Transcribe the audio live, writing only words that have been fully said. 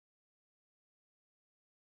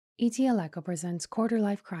ETL Echo presents Quarter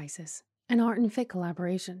Life Crisis, an art and fic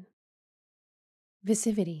collaboration.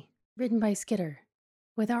 Vacivity, written by Skitter,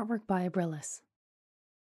 with artwork by Abrilas.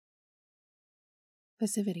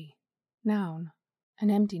 Vacivity, noun,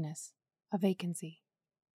 an emptiness, a vacancy.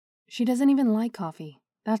 She doesn't even like coffee.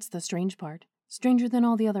 That's the strange part. Stranger than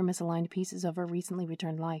all the other misaligned pieces of her recently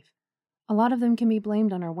returned life. A lot of them can be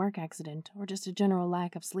blamed on her work accident, or just a general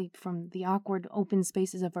lack of sleep, from the awkward open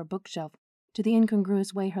spaces of her bookshelf to the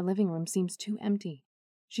incongruous way her living room seems too empty.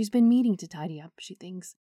 She's been meaning to tidy up, she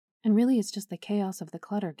thinks, and really it's just the chaos of the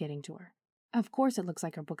clutter getting to her. Of course it looks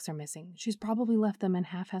like her books are missing. She's probably left them in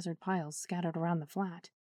haphazard piles scattered around the flat.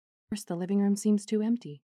 First, the living room seems too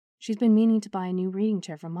empty. She's been meaning to buy a new reading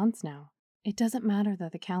chair for months now. It doesn't matter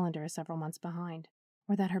that the calendar is several months behind,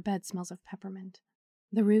 or that her bed smells of peppermint.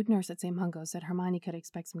 The rude nurse at St. Mungo's said Hermione could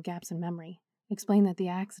expect some gaps in memory, explained that the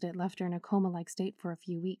accident left her in a coma-like state for a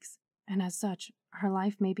few weeks, and as such, her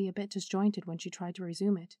life may be a bit disjointed when she tried to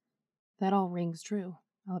resume it. That all rings true,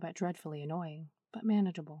 albeit dreadfully annoying, but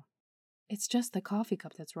manageable. It's just the coffee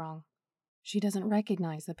cup that's wrong. She doesn't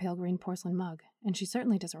recognize the pale green porcelain mug, and she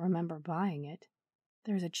certainly doesn't remember buying it.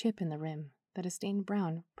 There's a chip in the rim that is stained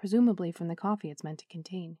brown, presumably from the coffee it's meant to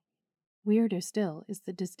contain. Weirder still is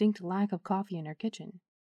the distinct lack of coffee in her kitchen.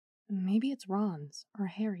 Maybe it's Ron's or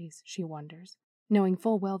Harry's, she wonders, knowing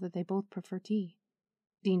full well that they both prefer tea.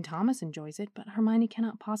 Dean Thomas enjoys it, but Hermione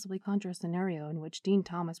cannot possibly conjure a scenario in which Dean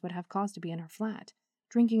Thomas would have cause to be in her flat,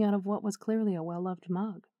 drinking out of what was clearly a well-loved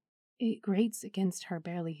mug. It grates against her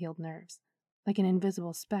barely healed nerves, like an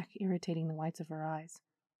invisible speck irritating the whites of her eyes.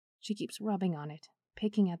 She keeps rubbing on it,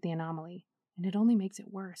 picking at the anomaly, and it only makes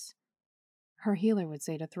it worse. Her healer would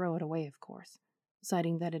say to throw it away, of course,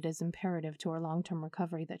 citing that it is imperative to her long-term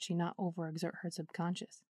recovery that she not overexert her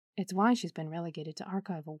subconscious. It's why she's been relegated to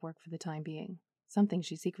archival work for the time being, something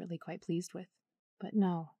she's secretly quite pleased with. But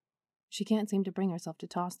no, she can't seem to bring herself to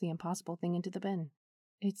toss the impossible thing into the bin.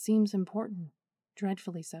 It seems important,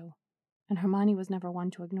 dreadfully so, and Hermione was never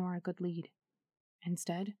one to ignore a good lead.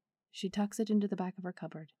 Instead, she tucks it into the back of her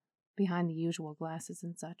cupboard, behind the usual glasses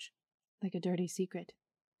and such, like a dirty secret,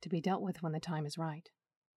 to be dealt with when the time is right.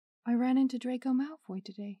 I ran into Draco Malfoy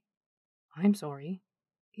today. I'm sorry.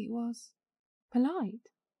 He was polite.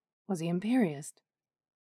 Was he imperious?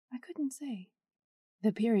 I couldn't say.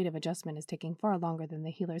 The period of adjustment is taking far longer than the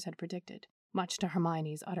healers had predicted, much to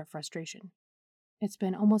Hermione's utter frustration. It's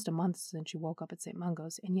been almost a month since she woke up at St.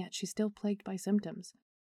 Mungo's, and yet she's still plagued by symptoms.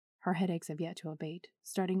 Her headaches have yet to abate,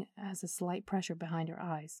 starting as a slight pressure behind her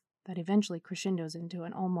eyes, that eventually crescendos into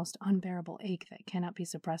an almost unbearable ache that cannot be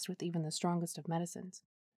suppressed with even the strongest of medicines.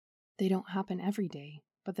 They don't happen every day,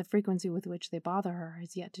 but the frequency with which they bother her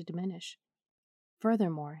has yet to diminish.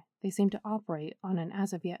 Furthermore, they seem to operate on an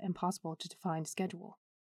as-of-yet impossible-to-define schedule.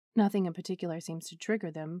 Nothing in particular seems to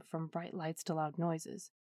trigger them, from bright lights to loud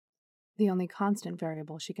noises. The only constant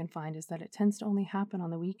variable she can find is that it tends to only happen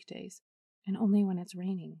on the weekdays, and only when it's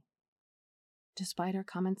raining. Despite her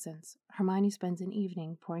common sense, Hermione spends an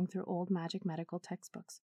evening poring through old magic medical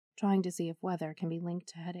textbooks, trying to see if weather can be linked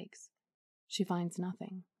to headaches. She finds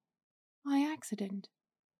nothing. My accident?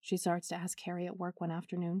 She starts to ask Harry at work one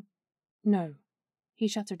afternoon. No. He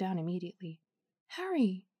shuts her down immediately.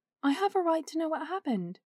 Harry, I have a right to know what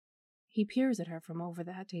happened. He peers at her from over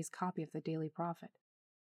that day's copy of the Daily Prophet.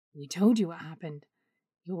 We told you what happened.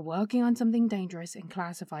 You were working on something dangerous and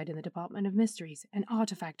classified in the Department of Mysteries, an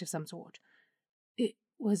artifact of some sort. It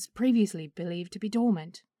was previously believed to be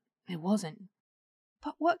dormant. It wasn't.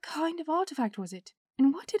 But what kind of artifact was it?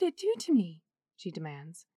 And what did it do to me? She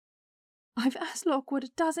demands. I've asked Lockwood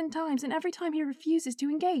 12 times, and every time he refuses to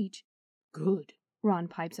engage. Good. Ron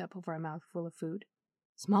pipes up over a mouthful of food.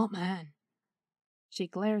 Smart man. She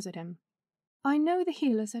glares at him. I know the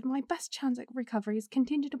healer said my best chance at recovery is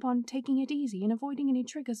contingent upon taking it easy and avoiding any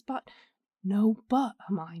triggers, but... No but,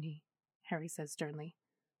 Hermione, Harry says sternly.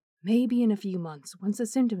 Maybe in a few months, once the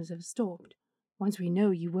symptoms have stopped. Once we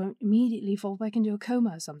know you won't immediately fall back into a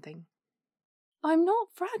coma or something. I'm not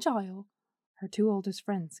fragile. Her two oldest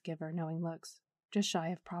friends give her knowing looks, just shy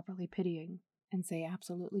of properly pitying, and say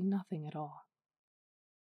absolutely nothing at all.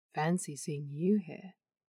 Fancy seeing you here.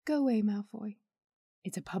 Go away, Malfoy.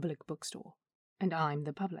 It's a public bookstore, and I'm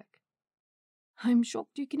the public. I'm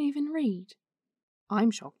shocked you can even read.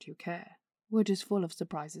 I'm shocked you care. We're just full of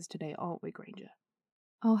surprises today, aren't we, Granger?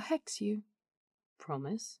 I'll hex you.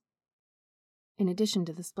 Promise? In addition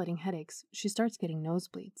to the splitting headaches, she starts getting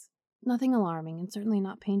nosebleeds. Nothing alarming and certainly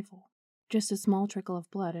not painful. Just a small trickle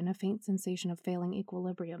of blood and a faint sensation of failing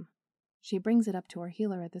equilibrium. She brings it up to her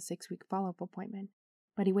healer at the 6-week follow-up appointment,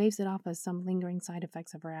 but he waves it off as some lingering side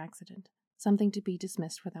effects of her accident, something to be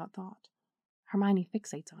dismissed without thought. Hermione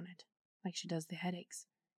fixates on it, like she does the headaches,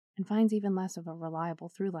 and finds even less of a reliable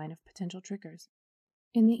through line of potential triggers.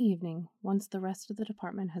 In the evening, once the rest of the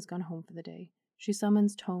department has gone home for the day, she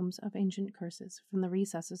summons tomes of ancient curses from the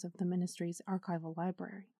recesses of the ministry's archival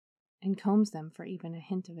library, and combs them for even a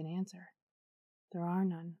hint of an answer. There are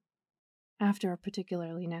none. After a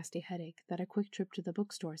particularly nasty headache that a quick trip to the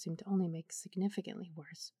bookstore seemed to only make significantly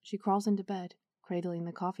worse, she crawls into bed, cradling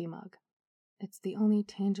the coffee mug. It's the only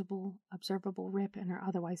tangible, observable rip in her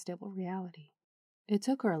otherwise stable reality. It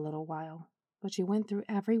took her a little while, but she went through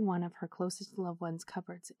every one of her closest loved ones'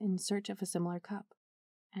 cupboards in search of a similar cup,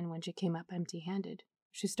 and when she came up empty-handed,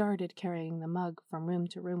 she started carrying the mug from room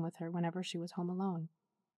to room with her whenever she was home alone.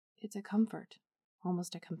 It's a comfort,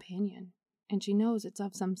 almost a companion, and she knows it's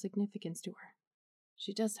of some significance to her.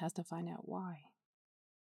 She just has to find out why.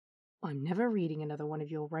 I'm never reading another one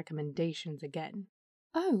of your recommendations again.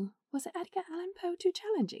 Oh, was it Edgar Allan Poe too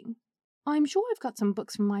challenging? I'm sure I've got some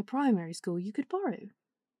books from my primary school you could borrow.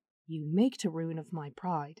 You make to ruin of my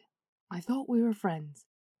pride. I thought we were friends.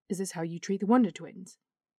 Is this how you treat the Wonder Twins?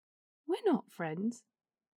 We're not friends.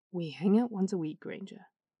 We hang out once a week, Granger.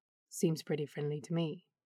 Seems pretty friendly to me.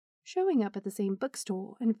 Showing up at the same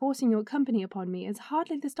bookstore and forcing your company upon me is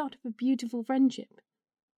hardly the start of a beautiful friendship.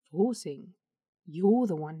 Forcing? You're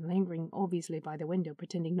the one lingering obviously by the window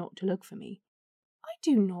pretending not to look for me. I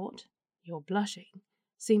do not. You're blushing.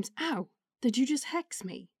 Seems, ow, did you just hex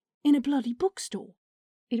me? In a bloody bookstore?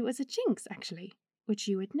 It was a jinx, actually, which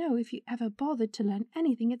you would know if you ever bothered to learn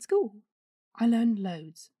anything at school. I learned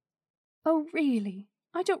loads. Oh, really?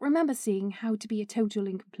 I don't remember seeing how to be a total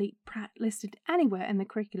and complete prat listed anywhere in the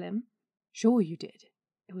curriculum. Sure you did.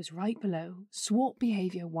 It was right below SWOT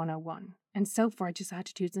Behavior 101 and Self-Righteous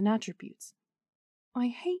Attitudes and Attributes. I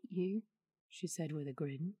hate you, she said with a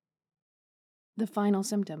grin. The final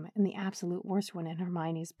symptom, and the absolute worst one in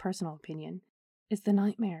Hermione's personal opinion, is the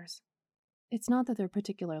nightmares. It's not that they're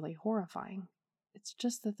particularly horrifying. It's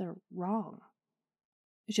just that they're wrong.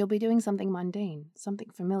 She'll be doing something mundane, something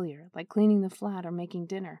familiar, like cleaning the flat or making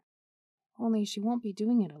dinner. Only she won't be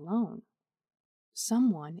doing it alone.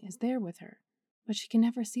 Someone is there with her, but she can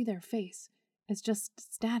never see their face. It's just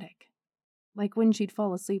static. Like when she'd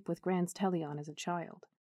fall asleep with Grant's telly on as a child.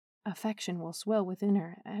 Affection will swell within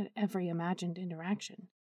her at every imagined interaction,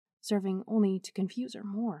 serving only to confuse her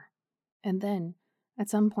more. And then,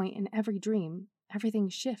 at some point in every dream, everything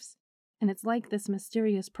shifts, and it's like this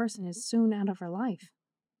mysterious person is soon out of her life.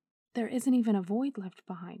 There isn't even a void left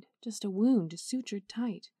behind, just a wound sutured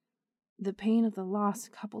tight. The pain of the loss,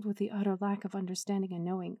 coupled with the utter lack of understanding and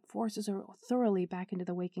knowing, forces her thoroughly back into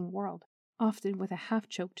the waking world, often with a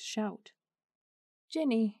half-choked shout.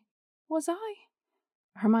 Ginny, was I?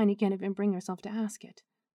 Hermione can't even bring herself to ask it.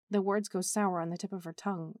 The words go sour on the tip of her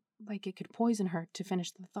tongue, like it could poison her to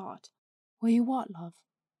finish the thought. Were you what, love?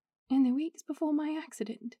 In the weeks before my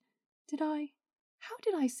accident, how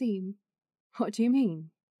did I seem? What do you mean?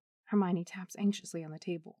 Hermione taps anxiously on the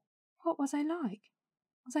table. What was I like?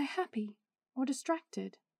 Was I happy? Or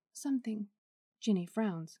distracted? Something. Ginny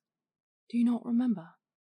frowns. Do you not remember?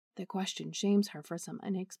 The question shames her for some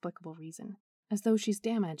inexplicable reason, as though she's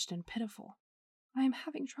damaged and pitiful. I am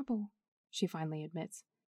having trouble, she finally admits.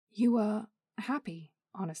 You were happy,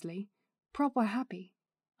 honestly. Proper happy.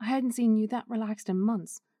 I hadn't seen you that relaxed in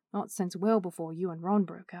months, not since well before you and Ron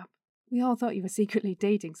broke up. We all thought you were secretly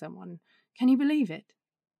dating someone. Can you believe it?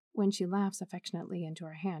 When she laughs affectionately into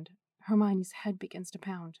her hand, Hermione's head begins to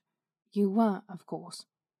pound. You weren't, of course.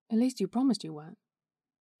 At least you promised you weren't.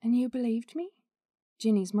 And you believed me?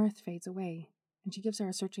 Ginny's mirth fades away, and she gives her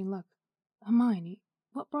a searching look. Hermione,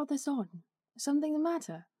 what brought this on? Is something the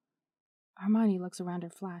matter? Hermione looks around her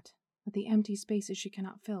flat, at the empty spaces she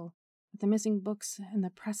cannot fill, at the missing books and the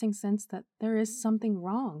pressing sense that there is something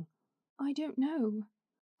wrong. I don't know.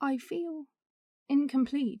 I feel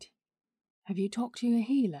incomplete. Have you talked to your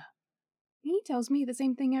healer? He tells me the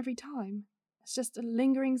same thing every time. It's just a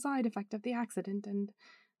lingering side effect of the accident, and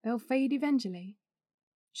they'll fade eventually.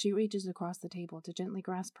 She reaches across the table to gently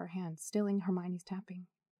grasp her hand, stilling Hermione's tapping.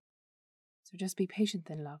 So just be patient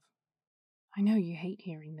then, love. I know you hate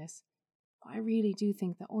hearing this, but I really do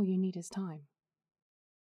think that all you need is time.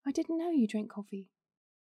 I didn't know you drank coffee.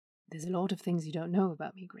 There's a lot of things you don't know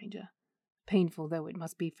about me, Granger. Painful though it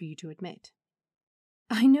must be for you to admit.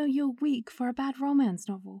 I know you're weak for a bad romance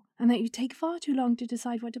novel, and that you take far too long to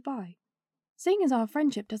decide what to buy. Seeing as our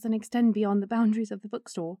friendship doesn't extend beyond the boundaries of the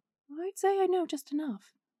bookstore, I'd say I know just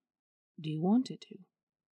enough. Do you want it to?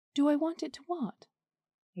 Do I want it to what?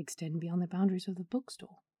 Extend beyond the boundaries of the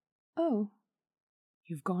bookstore. Oh.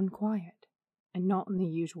 You've gone quiet, and not in the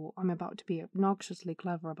usual I'm about to be obnoxiously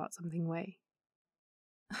clever about something way.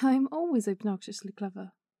 I'm always obnoxiously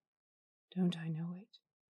clever. Don't I know it?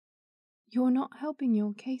 You're not helping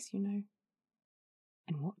your case, you know.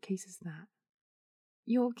 And what case is that?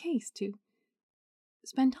 Your case to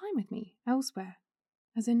spend time with me elsewhere.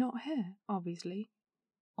 As in not here, obviously.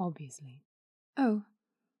 Obviously. Oh,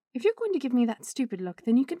 if you're going to give me that stupid look,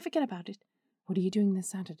 then you can forget about it. What are you doing this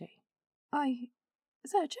Saturday?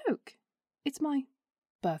 Is that a joke? It's my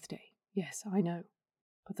birthday. Yes, I know.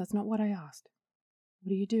 But that's not what I asked.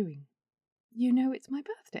 What are you doing? You know it's my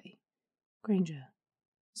birthday. Granger.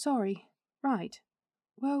 Sorry. Right.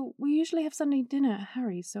 Well, we usually have Sunday dinner at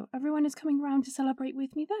Harry's, so everyone is coming round to celebrate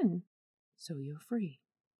with me then. So you're free?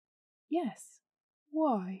 Yes.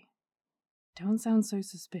 Why? Don't sound so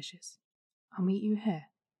suspicious. I'll meet you here,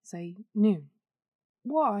 say noon.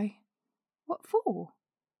 Why? What for?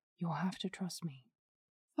 You'll have to trust me.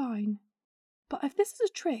 Fine. But if this is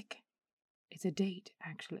a trick... It's a date,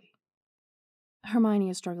 actually. Hermione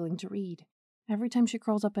is struggling to read. Every time she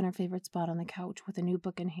curls up in her favorite spot on the couch with a new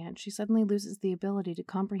book in hand, she suddenly loses the ability to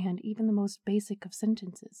comprehend even the most basic of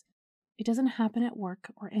sentences. It doesn't happen at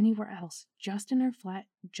work or anywhere else, just in her flat,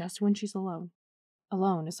 just when she's alone.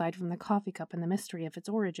 Alone, aside from the coffee cup and the mystery of its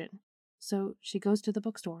origin. So she goes to the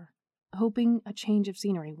bookstore, hoping a change of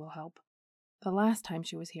scenery will help. The last time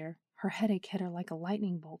she was here, her headache hit her like a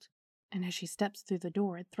lightning bolt, and as she steps through the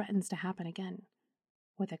door, it threatens to happen again.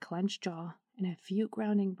 With a clenched jaw and a few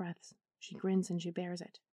grounding breaths, she grins and she bears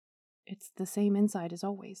it. It's the same inside as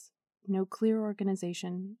always. No clear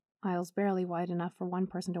organization, aisles barely wide enough for one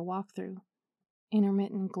person to walk through,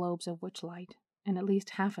 intermittent globes of witchlight, and at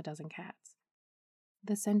least half a dozen cats.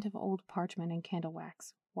 The scent of old parchment and candle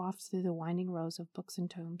wax wafts through the winding rows of books and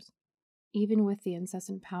tomes. Even with the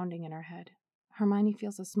incessant pounding in her head, Hermione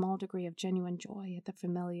feels a small degree of genuine joy at the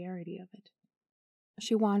familiarity of it.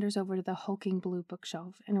 She wanders over to the hulking blue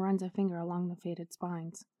bookshelf and runs a finger along the faded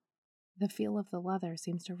spines. The feel of the leather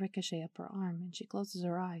seems to ricochet up her arm, and she closes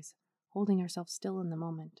her eyes, holding herself still in the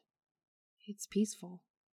moment. It's peaceful,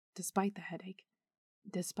 despite the headache,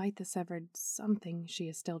 despite the severed something she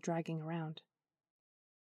is still dragging around.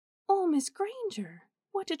 Oh, Miss Granger,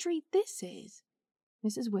 what a treat this is!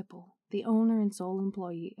 Mrs. Whipple, the owner and sole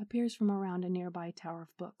employee, appears from around a nearby tower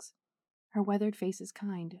of books. Her weathered face is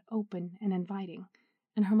kind, open, and inviting,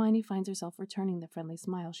 and Hermione finds herself returning the friendly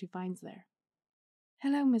smile she finds there.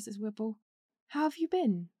 Hello, Mrs. Whipple. How have you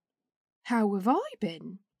been? How have I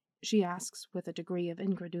been? She asks with a degree of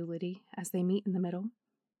incredulity as they meet in the middle.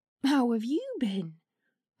 How have you been?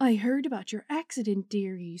 I heard about your accident,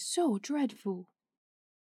 dearie. So dreadful.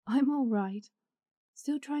 I'm all right.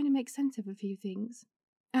 Still trying to make sense of a few things.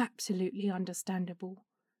 Absolutely understandable.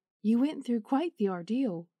 You went through quite the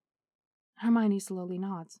ordeal. Hermione slowly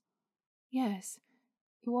nods. Yes,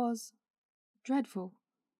 it was dreadful.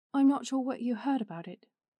 I'm not sure what you heard about it.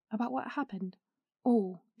 About what happened.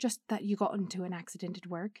 Oh, just that you got into an accident at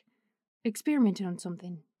work. Experimented on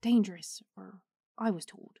something dangerous, or I was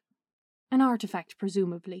told. An artifact,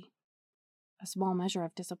 presumably. A small measure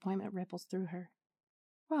of disappointment ripples through her.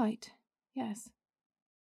 Right, yes.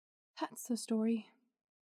 That's the story.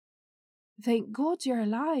 Thank God you're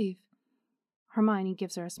alive. Hermione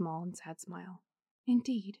gives her a small and sad smile.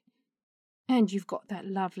 Indeed. And you've got that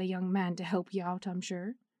lovely young man to help you out, I'm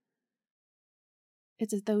sure.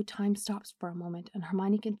 It's as though time stops for a moment, and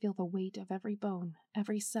Hermione can feel the weight of every bone,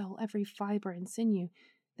 every cell, every fiber and sinew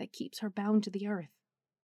that keeps her bound to the earth.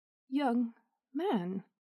 Young man?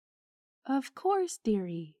 Of course,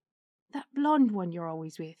 dearie. That blonde one you're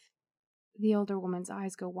always with. The older woman's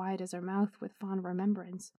eyes go wide as her mouth with fond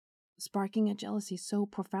remembrance, sparking a jealousy so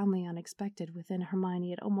profoundly unexpected within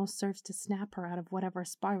Hermione it almost serves to snap her out of whatever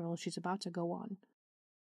spiral she's about to go on.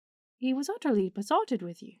 He was utterly besotted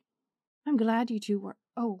with you. I'm glad you two were...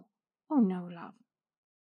 Oh no, love.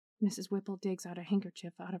 Mrs. Whipple digs out a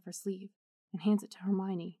handkerchief out of her sleeve and hands it to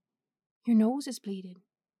Hermione. Your nose is bleeding.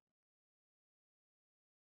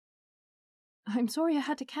 I'm sorry I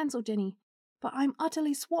had to cancel, Jenny, but I'm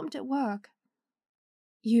utterly swamped at work.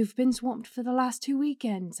 You've been swamped for the last 2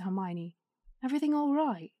 weekends, Hermione. Everything all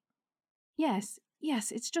right? Yes,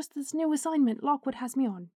 it's just this new assignment Lockwood has me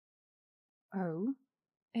on. Oh?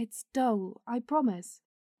 It's dull, I promise.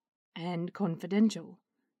 And confidential.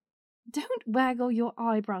 Don't waggle your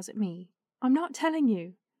eyebrows at me. I'm not telling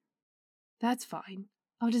you. That's fine.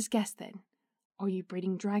 I'll just guess then. Are you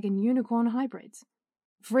breeding dragon-unicorn hybrids?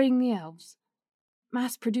 Freeing the elves?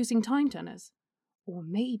 Mass-producing time-turners? Or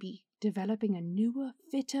maybe developing a newer,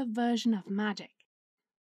 fitter version of magic?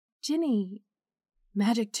 Ginny.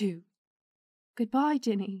 Magic 2. Goodbye,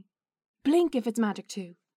 Ginny. Blink if it's magic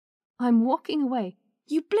 2. I'm walking away.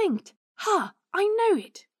 You blinked. Ha! I know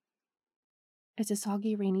it. It's a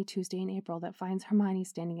soggy, rainy Tuesday in April that finds Hermione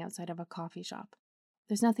standing outside of a coffee shop.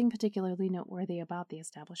 There's nothing particularly noteworthy about the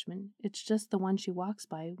establishment. It's just the one she walks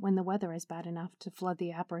by when the weather is bad enough to flood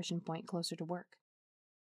the apparition point closer to work.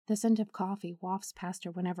 The scent of coffee wafts past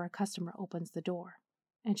her whenever a customer opens the door,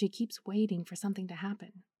 and she keeps waiting for something to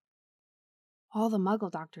happen. All the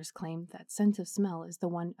Muggle doctors claim that sense of smell is the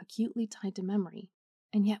one acutely tied to memory,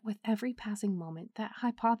 and yet with every passing moment, that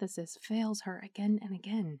hypothesis fails her again and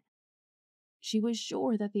again. She was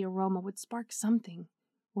sure that the aroma would spark something,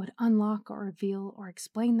 would unlock or reveal or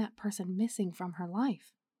explain that person missing from her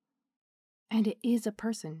life. And it is a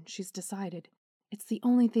person, she's decided. It's the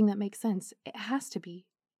only thing that makes sense. It has to be.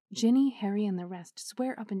 Ginny, Harry, and the rest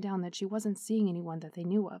swear up and down that she wasn't seeing anyone that they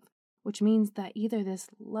knew of, which means that either this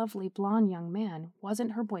lovely blonde young man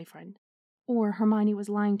wasn't her boyfriend, or Hermione was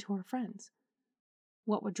lying to her friends.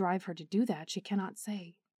 What would drive her to do that, she cannot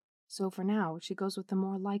say. So for now, she goes with the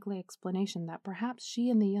more likely explanation that perhaps she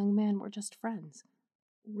and the young man were just friends.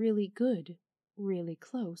 Really good, really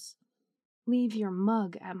close, leave your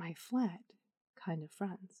mug at my flat kind of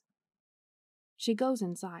friends. She goes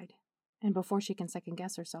inside, and before she can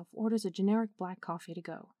second-guess herself, orders a generic black coffee to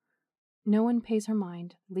go. No one pays her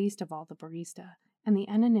mind, least of all the barista, and the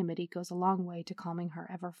anonymity goes a long way to calming her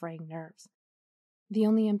ever-fraying nerves. The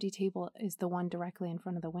only empty table is the one directly in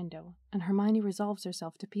front of the window, and Hermione resolves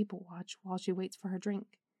herself to people-watch while she waits for her drink.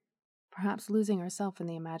 Perhaps losing herself in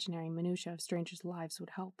the imaginary minutiae of strangers' lives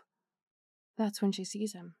would help. That's when she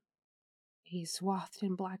sees him. He's swathed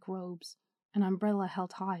in black robes, an umbrella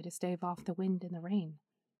held high to stave off the wind and the rain.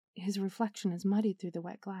 His reflection is muddied through the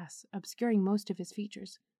wet glass, obscuring most of his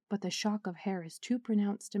features, but the shock of hair is too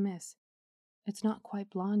pronounced to miss. It's not quite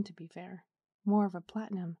blonde, to be fair, more of a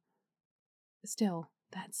platinum. Still,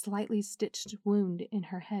 that slightly stitched wound in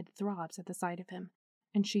her head throbs at the sight of him,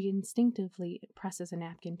 and she instinctively presses a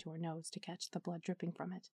napkin to her nose to catch the blood dripping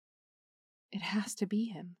from it. It has to be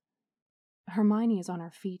him. Hermione is on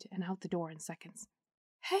her feet and out the door in seconds.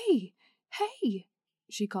 "Hey! Hey!"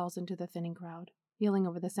 she calls into the thinning crowd, yelling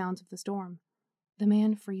over the sounds of the storm. The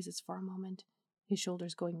man freezes for a moment, his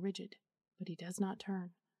shoulders going rigid, but he does not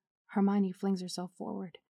turn. Hermione flings herself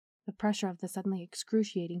forward, the pressure of the suddenly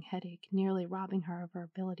excruciating headache nearly robbing her of her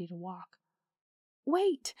ability to walk.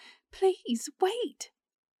 "Wait! Please, wait!"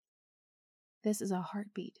 This is a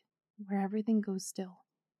heartbeat, where everything goes still,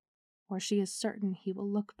 where she is certain he will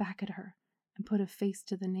look back at her and put a face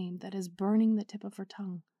to the name that is burning the tip of her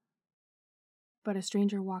tongue. But a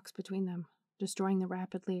stranger walks between them, destroying the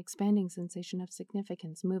rapidly expanding sensation of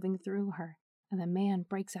significance moving through her, and the man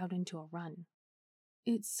breaks out into a run.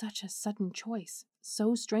 It's such a sudden choice,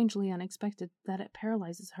 so strangely unexpected that it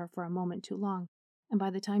paralyzes her for a moment too long, and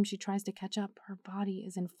by the time she tries to catch up, her body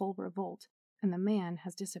is in full revolt, and the man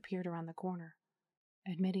has disappeared around the corner.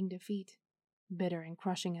 Admitting defeat, bitter and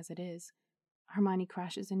crushing as it is, Hermione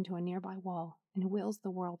crashes into a nearby wall and wills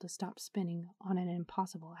the world to stop spinning on an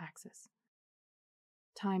impossible axis.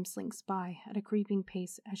 Time slinks by at a creeping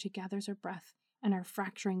pace as she gathers her breath and her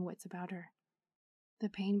fracturing wits about her. The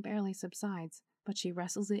pain barely subsides, but she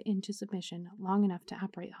wrestles it into submission long enough to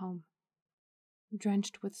apparate home.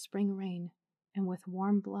 Drenched with spring rain, and with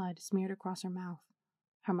warm blood smeared across her mouth,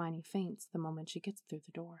 Hermione faints the moment she gets through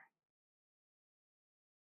the door.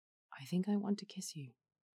 "I think I want to kiss you.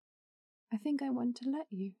 I think I want to let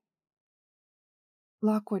you."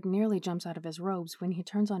 Lockwood nearly jumps out of his robes when he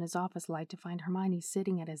turns on his office light to find Hermione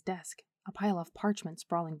sitting at his desk, a pile of parchment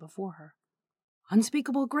sprawling before her.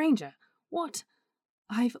 "Unspeakable Granger! What?"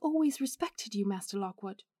 "I've always respected you, Master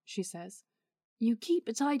Lockwood," she says. "You keep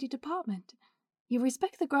a tidy department. You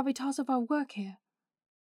respect the gravitas of our work here."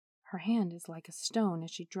 Her hand is like a stone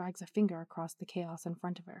as she drags a finger across the chaos in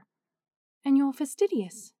front of her. "And you're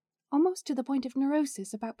fastidious, almost to the point of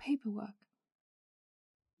neurosis about paperwork."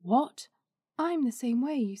 "What?" "I'm the same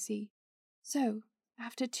way, you see. So,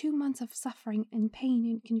 after 2 months of suffering and pain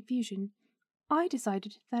and confusion, I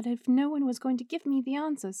decided that if no one was going to give me the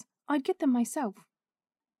answers, I'd get them myself."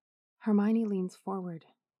 Hermione leans forward,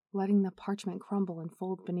 letting the parchment crumble and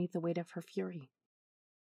fold beneath the weight of her fury.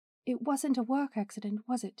 "It wasn't a work accident,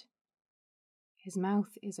 was it?" His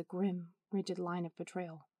mouth is a grim, rigid line of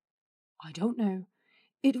betrayal. "I don't know."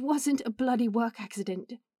 "It wasn't a bloody work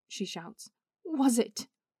accident," she shouts. "Was it?"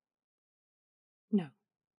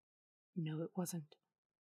 No, it wasn't.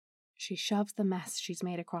 She shoves the mess she's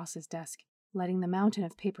made across his desk, letting the mountain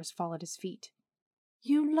of papers fall at his feet.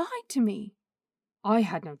 "You lied to me." "I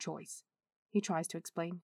had no choice," he tries to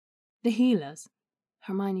explain. "The healers."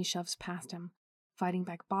 Hermione shoves past him, fighting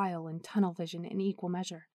back bile and tunnel vision in equal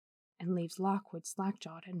measure, and leaves Lockwood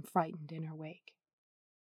slack-jawed and frightened in her wake.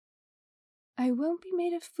 I won't be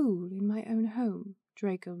made a fool in my own home,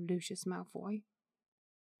 Draco Lucius Malfoy.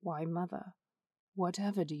 Why, Mother,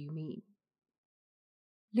 whatever do you mean?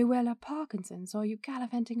 Luella Parkinson saw you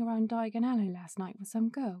gallivanting around Diagon Alley last night with some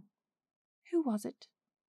girl. Who was it?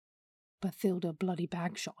 Bathilda Bloody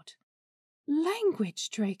Bagshot.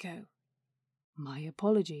 Language, Draco! My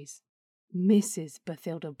apologies, Mrs.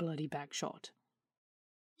 Bathilda Bloody Bagshot.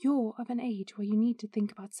 You're of an age where you need to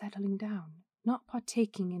think about settling down, not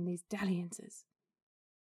partaking in these dalliances.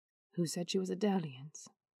 Who said she was a dalliance?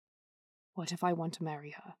 What if I want to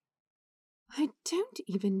marry her? I don't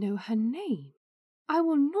even know her name. I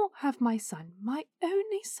will not have my son, my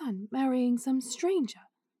only son, marrying some stranger.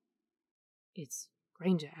 It's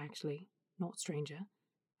Granger, actually, not stranger.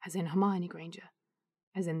 As in Hermione Granger.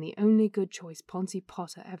 As in the only good choice Poncy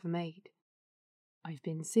Potter ever made. I've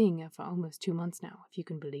been seeing her for almost 2 months now, if you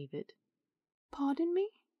can believe it. Pardon me?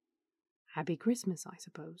 Happy Christmas, I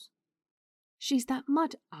suppose. She's that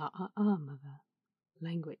mud. Mother.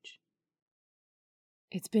 Language.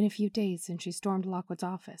 It's been a few days since she stormed Lockwood's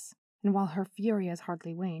office, and while her fury has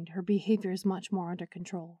hardly waned, her behavior is much more under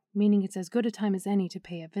control, meaning it's as good a time as any to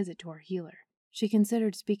pay a visit to her healer. She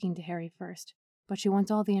considered speaking to Harry first, but she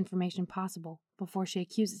wants all the information possible before she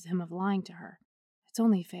accuses him of lying to her. It's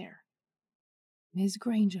only fair. Miss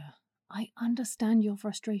Granger, I understand your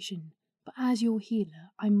frustration, but as your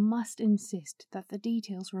healer, I must insist that the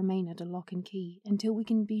details remain under lock and key until we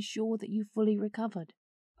can be sure that you've fully recovered.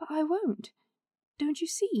 But I won't. Don't you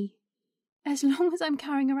see? As long as I'm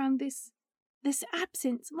carrying around this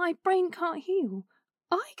absence, my brain can't heal.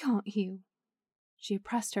 I can't heal. She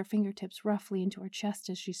pressed her fingertips roughly into her chest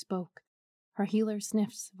as she spoke. Her healer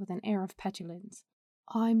sniffs with an air of petulance.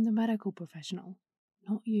 I'm the medical professional,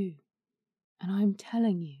 not you. And I'm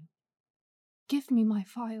telling you. Give me my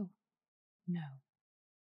file. No.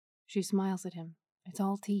 She smiles at him. It's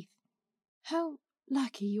all teeth. How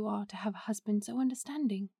lucky you are to have a husband so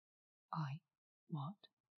understanding. What?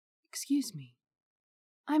 Excuse me.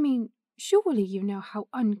 I mean, surely you know how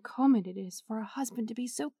uncommon it is for a husband to be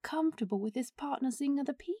so comfortable with his partner seeing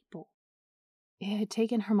other people. It had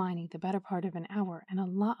taken Hermione the better part of an hour and a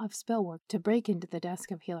lot of spell work to break into the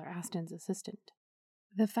desk of Healer Aston's assistant.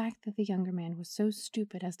 The fact that the younger man was so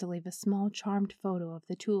stupid as to leave a small charmed photo of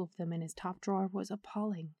the two of them in his top drawer was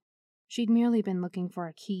appalling. She'd merely been looking for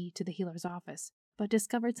a key to the healer's office, but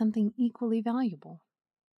discovered something equally valuable.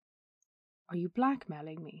 Are you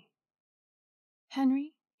blackmailing me?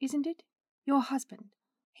 Henry, isn't it? Your husband.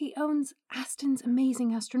 He owns Aston's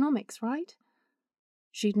Amazing Astronomics, right?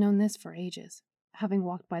 She'd known this for ages, having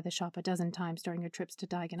walked by the shop a dozen times during her trips to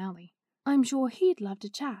Diagon Alley. I'm sure he'd love to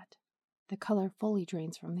chat. The color fully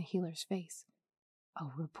drains from the healer's face.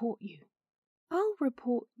 I'll report you. I'll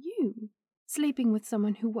report you? Sleeping with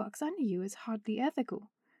someone who works under you is hardly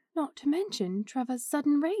ethical. Not to mention Trevor's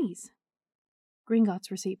sudden raise. Gringotts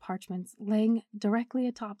receipt parchments laying directly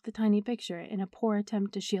atop the tiny picture in a poor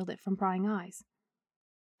attempt to shield it from prying eyes.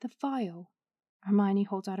 The file. Hermione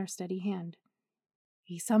holds out her steady hand.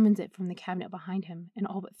 He summons it from the cabinet behind him and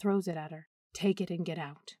all but throws it at her. Take it and get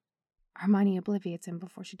out. Hermione obliviates him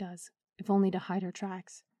before she does, if only to hide her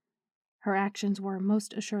tracks. Her actions were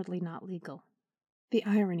most assuredly not legal. The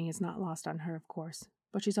irony is not lost on her, of course,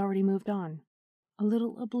 but she's already moved on. A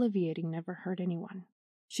little obliviating never hurt anyone.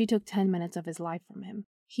 She took 10 minutes of his life from him.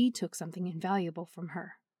 He took something invaluable from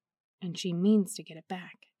her. And she means to get it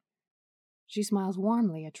back. She smiles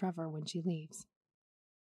warmly at Trevor when she leaves.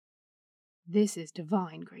 This is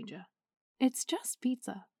divine, Granger. It's just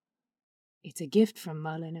pizza. It's a gift from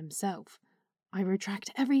Merlin himself. I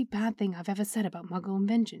retract every bad thing I've ever said about Muggle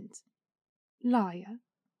inventions. Liar.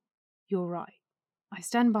 You're right. I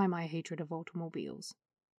stand by my hatred of automobiles.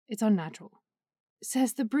 It's unnatural.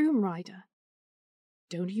 Says the broom rider.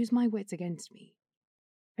 Don't use my wits against me.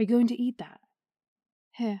 Are you going to eat that?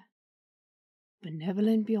 Here.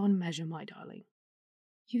 Benevolent beyond measure, my darling.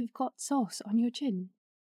 You've got sauce on your chin.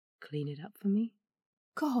 Clean it up for me.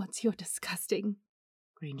 Gods, you're disgusting.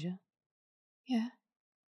 Granger? Yeah?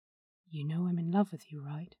 You know I'm in love with you,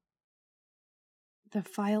 right? The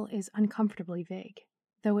file is uncomfortably vague,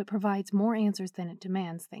 though it provides more answers than it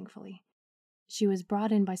demands, thankfully. She was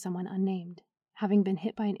brought in by someone unnamed, having been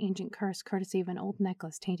hit by an ancient curse courtesy of an old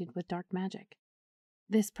necklace tainted with dark magic.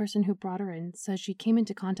 This person who brought her in says she came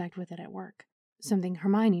into contact with it at work, something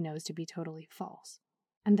Hermione knows to be totally false,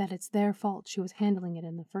 and that it's their fault she was handling it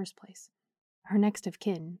in the first place. Her next of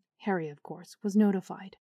kin, Harry of course, was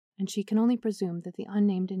notified, and she can only presume that the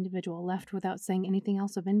unnamed individual left without saying anything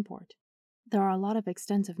else of import. There are a lot of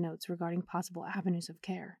extensive notes regarding possible avenues of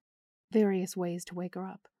care, various ways to wake her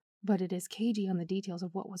up, but it is cagey on the details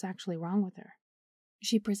of what was actually wrong with her.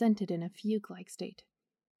 She presented in a fugue-like state,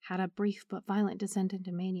 had a brief but violent descent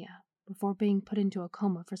into mania, before being put into a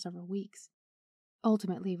coma for several weeks.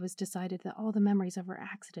 Ultimately, it was decided that all the memories of her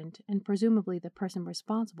accident, and presumably the person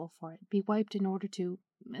responsible for it, be wiped in order to,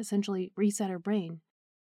 essentially, reset her brain.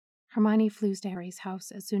 Hermione flees to Harry's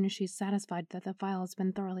house as soon as she's satisfied that the file has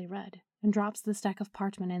been thoroughly read, and drops the stack of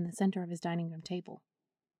parchment in the center of his dining room table.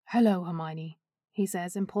 "Hello, Hermione," he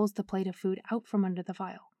says, and pulls the plate of food out from under the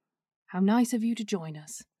file. "How nice of you to join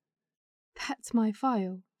us." "That's my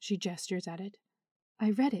file," she gestures at it.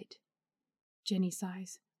 "I read it." Ginny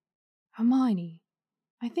sighs. "Hermione,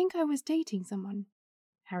 I think I was dating someone."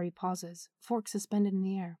 Harry pauses, fork suspended in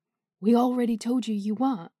the air. "We already told you you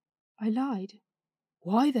weren't." "I lied."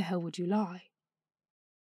 "Why the hell would you lie?"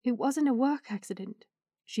 "It wasn't a work accident,"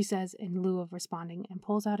 she says in lieu of responding, and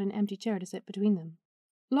pulls out an empty chair to sit between them.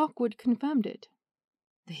 "Lockwood confirmed it."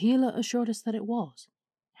 "The healer assured us that it was,"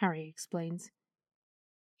 Harry explains.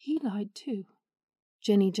 "He lied too."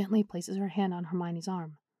 Ginny gently places her hand on Hermione's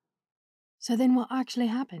arm. "So then what actually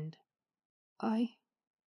happened?" "I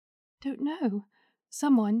don't know.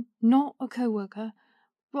 Someone, not a co-worker,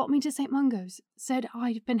 brought me to St. Mungo's, said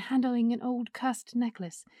I'd been handling an old cursed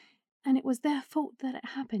necklace, and it was their fault that it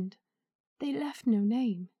happened. They left no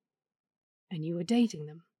name." "And you were dating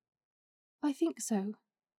them?" "I think so.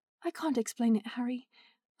 I can't explain it, Harry.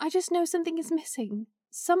 I just know something is missing.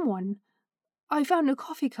 Someone. I found a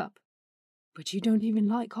coffee cup." "But you don't even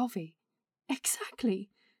like coffee." "Exactly.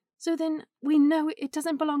 So then we know it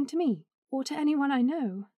doesn't belong to me, or to anyone I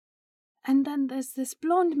know. And then there's this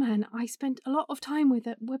blonde man I spent a lot of time with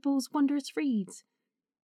at Whipple's Wondrous Reads."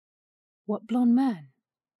 "What blonde man?"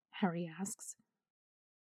 Harry asks.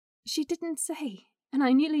 "She didn't say, and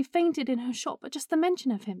I nearly fainted in her shop at just the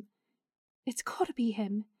mention of him. It's gotta be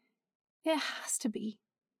him. It has to be."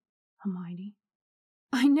 "Hermione."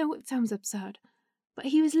 "I know it sounds absurd, but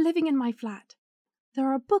he was living in my flat.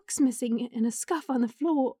 There are books missing and a scuff on the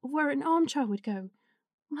floor where an armchair would go.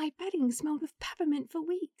 My bedding smelled of peppermint for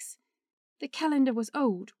weeks. The calendar was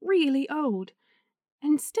old, really old,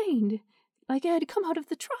 and stained, like it had come out of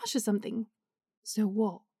the trash or something." "So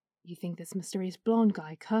what? You think this mysterious blonde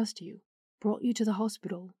guy cursed you, brought you to the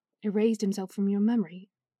hospital, erased himself from your memory,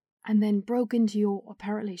 and then broke into your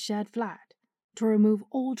apparently shared flat to remove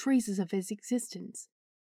all traces of his existence?"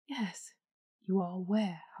 "Yes." "You are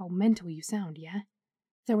aware how mental you sound, yeah?"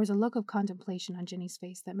 There was a look of contemplation on Ginny's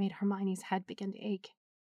face that made Hermione's head begin to ache.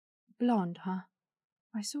 "Blonde, huh?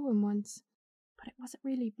 I saw him once, but it wasn't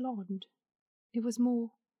really blonde. It was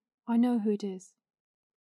more, I know who it is."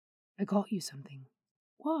 "I got you something."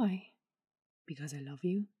 "Why?" "Because I love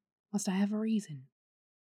you. Must I have a reason?"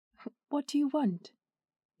 "What do you want?"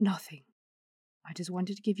 "Nothing. I just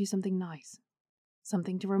wanted to give you something nice.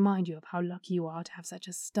 Something to remind you of how lucky you are to have such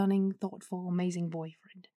a stunning, thoughtful, amazing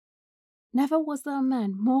boyfriend." "Never was there a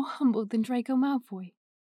man more humble than Draco Malfoy."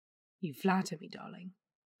 "You flatter me, darling.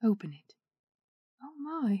 Open it." "Oh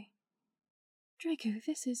my. Draco,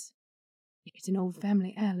 this is..." "It's an old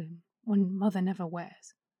family heirloom, one mother never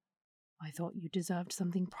wears. I thought you deserved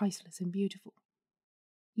something priceless and beautiful."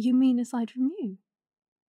 "You mean aside from you?"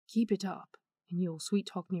 "Keep it up, and you'll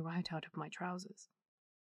sweet-talk me right out of my trousers."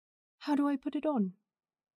 "How do I put it on?"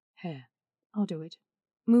 "Hair. I'll do it.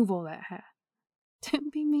 Move all that hair."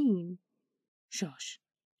 "Don't be mean." "Shush.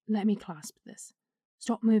 Let me clasp this.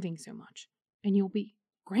 Stop moving so much, and you'll be...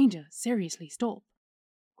 Granger, seriously, stop.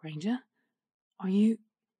 Granger? Are you...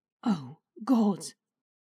 Oh, God!"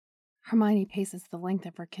 Hermione paces the length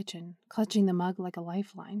of her kitchen, clutching the mug like a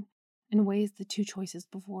lifeline, and weighs the two choices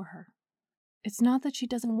before her. It's not that she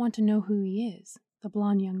doesn't want to know who he is, the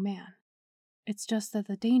blonde young man. It's just that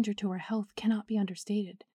the danger to her health cannot be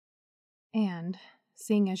understated. And,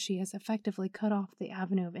 seeing as she has effectively cut off the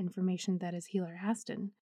avenue of information that is Healer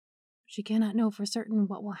Aston, she cannot know for certain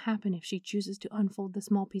what will happen if she chooses to unfold the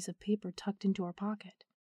small piece of paper tucked into her pocket.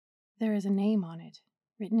 There is a name on it,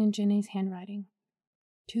 written in Ginny's handwriting.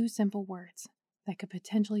 2 simple words that could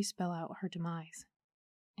potentially spell out her demise.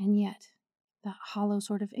 And yet, that hollow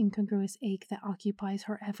sort of incongruous ache that occupies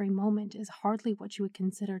her every moment is hardly what she would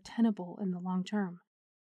consider tenable in the long term.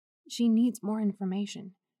 She needs more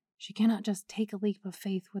information. She cannot just take a leap of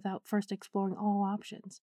faith without first exploring all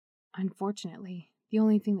options. Unfortunately, the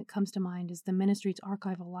only thing that comes to mind is the Ministry's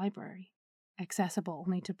archival library, accessible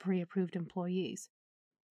only to pre-approved employees.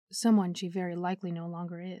 Someone she very likely no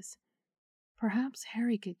longer is. Perhaps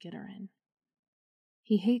Harry could get her in.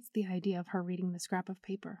 He hates the idea of her reading the scrap of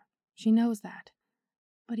paper. She knows that.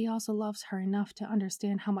 But he also loves her enough to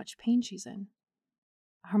understand how much pain she's in.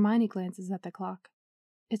 Hermione glances at the clock.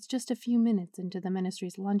 It's just a few minutes into the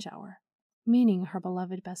Ministry's lunch hour. meaning her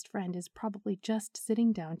beloved best friend is probably just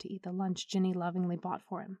sitting down to eat the lunch Ginny lovingly bought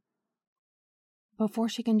for him. Before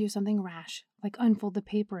she can do something rash, like unfold the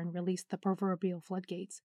paper and release the proverbial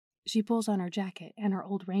floodgates, she pulls on her jacket and her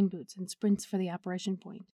old rain boots and sprints for the apparition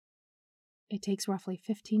point. It takes roughly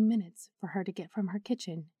 15 minutes for her to get from her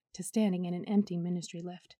kitchen to standing in an empty ministry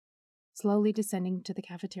lift, slowly descending to the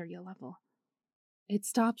cafeteria level. It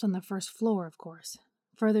stops on the first floor, of course,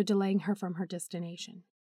 further delaying her from her destination.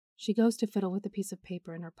 She goes to fiddle with the piece of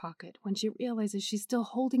paper in her pocket when she realizes she's still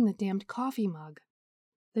holding the damned coffee mug.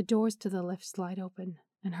 The doors to the lift slide open,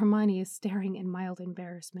 and Hermione is staring in mild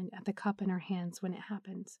embarrassment at the cup in her hands when it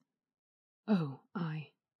happens. Oh,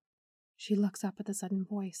 She looks up at the sudden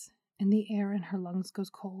voice, and the air in her lungs goes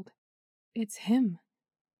cold. It's him.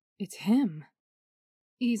 It's him.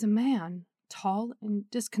 He's a man, tall and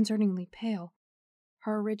disconcertingly pale.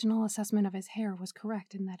 Her original assessment of his hair was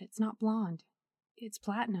correct in that it's not blonde. It's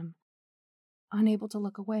platinum. Unable to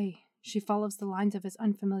look away, she follows the lines of his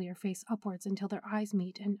unfamiliar face upwards until their eyes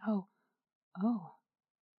meet, and oh,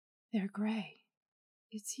 they're gray.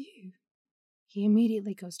 It's you. He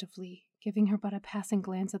immediately goes to flee, giving her but a passing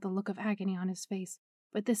glance at the look of agony on his face,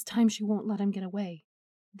 but this time she won't let him get away.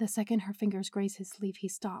 The second her fingers graze his sleeve, he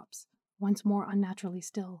stops, once more unnaturally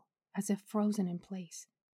still, as if frozen in place.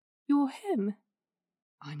 You're him.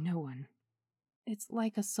 I'm no one. It's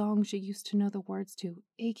like a song she used to know the words to,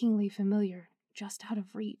 achingly familiar, just out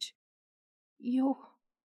of reach. You're...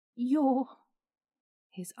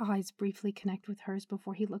 His eyes briefly connect with hers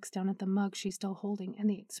before he looks down at the mug she's still holding, and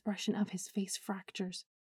the expression of his face fractures.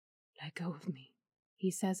 Let go of me,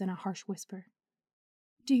 he says in a harsh whisper.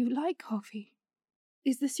 Do you like coffee?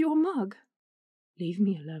 Is this your mug? Leave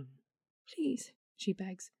me alone. Please, she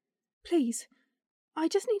begs. Please. I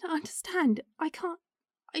just need to understand. I can't...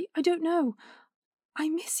 I don't know. I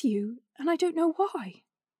miss you, and I don't know why.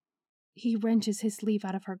 He wrenches his sleeve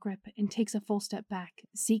out of her grip and takes a full step back,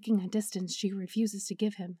 seeking a distance she refuses to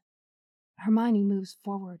give him. Hermione moves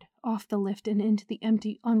forward, off the lift and into the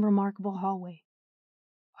empty, unremarkable hallway.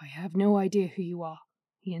 I have no idea who you are,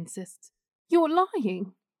 he insists. You're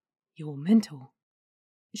lying. You're mental.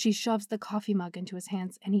 She shoves the coffee mug into his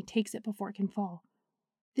hands, and he takes it before it can fall.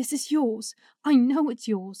 This is yours. I know it's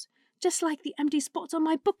yours. Just like the empty spots on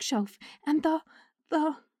my bookshelf, and the...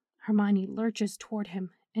 Hermione lurches toward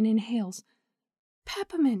him and inhales.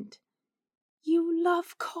 Peppermint. You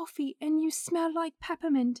love coffee, and you smell like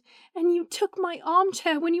peppermint, and you took my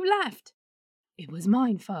armchair when you left. It was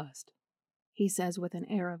mine first, he says with an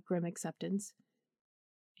air of grim acceptance.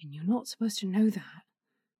 And you're not supposed to know that.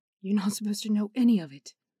 You're not supposed to know any of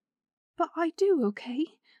it. But I do, okay?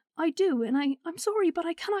 I do, and I'm sorry, but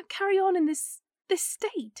I cannot carry on in this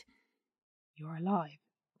state. You're alive.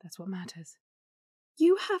 That's what matters.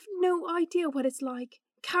 You have no idea what it's like,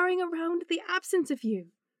 carrying around the absence of you.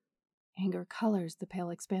 Anger colors the pale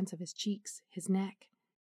expanse of his cheeks, his neck.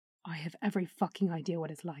 I have every fucking idea what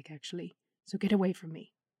it's like, actually, so get away from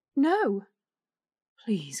me. No!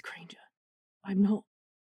 Please, Granger. I'm not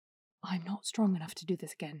strong enough to do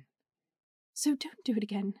this again. So don't do it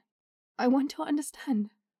again. I want to understand.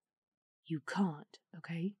 You can't,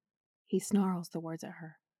 okay? He snarls the words at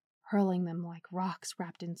her, hurling them like rocks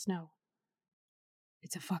wrapped in snow.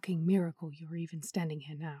 It's a fucking miracle you're even standing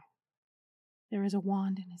here now. There is a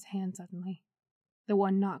wand in his hand suddenly, the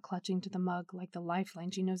one not clutching to the mug like the lifeline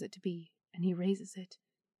she knows it to be, and he raises it.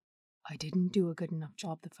 I didn't do a good enough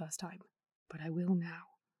job the first time, but I will now.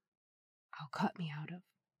 I'll cut me out of.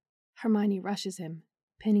 Hermione rushes him,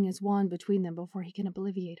 pinning his wand between them before he can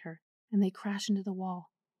obliviate her, and they crash into the wall.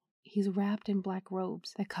 He's wrapped in black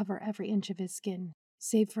robes that cover every inch of his skin,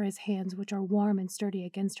 save for his hands, which are warm and sturdy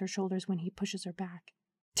against her shoulders when he pushes her back.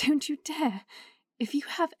 Don't you dare! If you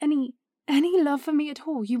have any love for me at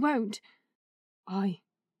all, you won't.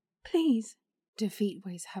 Please. Defeat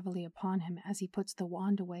weighs heavily upon him as he puts the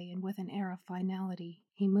wand away, and with an air of finality,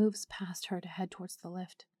 he moves past her to head towards the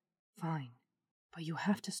lift. Fine. But you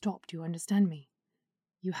have to stop, do you understand me?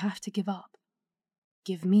 You have to give up.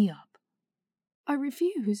 Give me up. I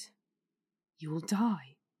refuse. You'll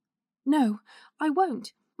die. No, I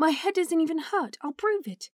won't. My head isn't even hurt. I'll prove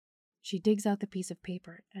it. She digs out the piece of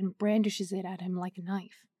paper and brandishes it at him like a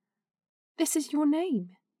knife. This is your name.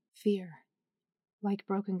 Fear, like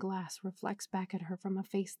broken glass, reflects back at her from a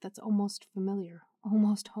face that's almost familiar,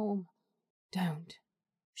 almost home. Don't.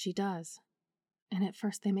 She does. And at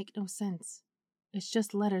first they make no sense. It's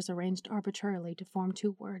just letters arranged arbitrarily to form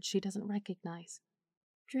two words she doesn't recognize.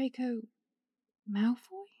 Draco...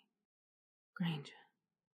 Malfoy? Granger.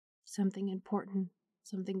 Something important,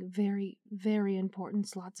 something very, very important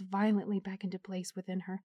slots violently back into place within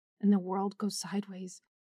her, and the world goes sideways.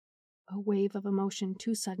 A wave of emotion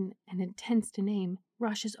too sudden and intense to name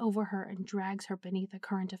rushes over her and drags her beneath a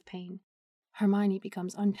current of pain. Hermione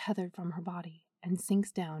becomes untethered from her body and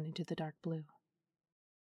sinks down into the dark blue.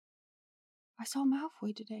 I saw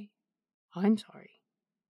Malfoy today. I'm sorry.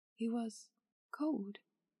 He was cold.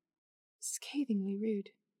 Scathingly rude.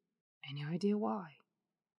 Any idea why?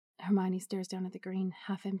 Hermione stares down at the green,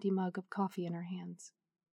 half-empty mug of coffee in her hands.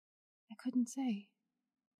 I couldn't say.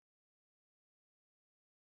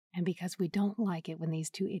 And because we don't like it when these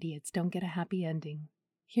two idiots don't get a happy ending,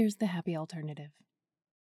 here's the happy alternative.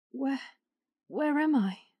 Where am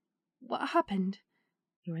I? What happened?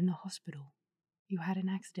 You're in the hospital. You had an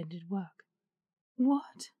accident at work.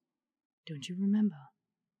 What? Don't you remember?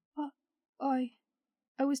 But I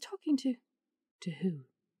was talking to... To who?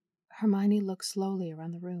 Hermione looks slowly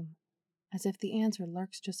around the room, as if the answer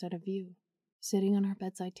lurks just out of view. Sitting on her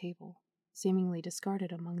bedside table, seemingly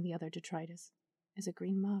discarded among the other detritus, is a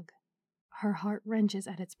green mug. Her heart wrenches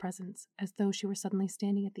at its presence, as though she were suddenly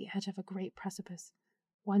standing at the edge of a great precipice,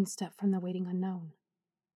 one step from the waiting unknown.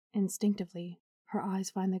 Instinctively, her eyes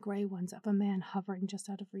find the gray ones of a man hovering just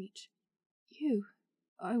out of reach. You.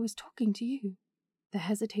 I was talking to you. The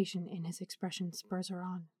hesitation in his expression spurs her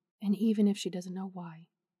on, and even if she doesn't know why,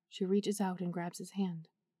 she reaches out and grabs his hand.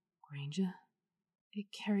 Granger? It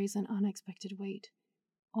carries an unexpected weight,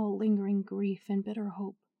 all lingering grief and bitter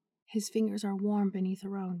hope. His fingers are warm beneath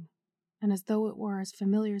her own, and as though it were as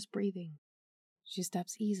familiar as breathing, she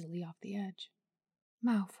steps easily off the edge.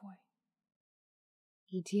 Malfoy.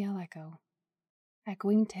 ETL Echo.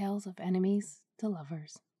 Echoing tales of enemies to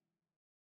lovers.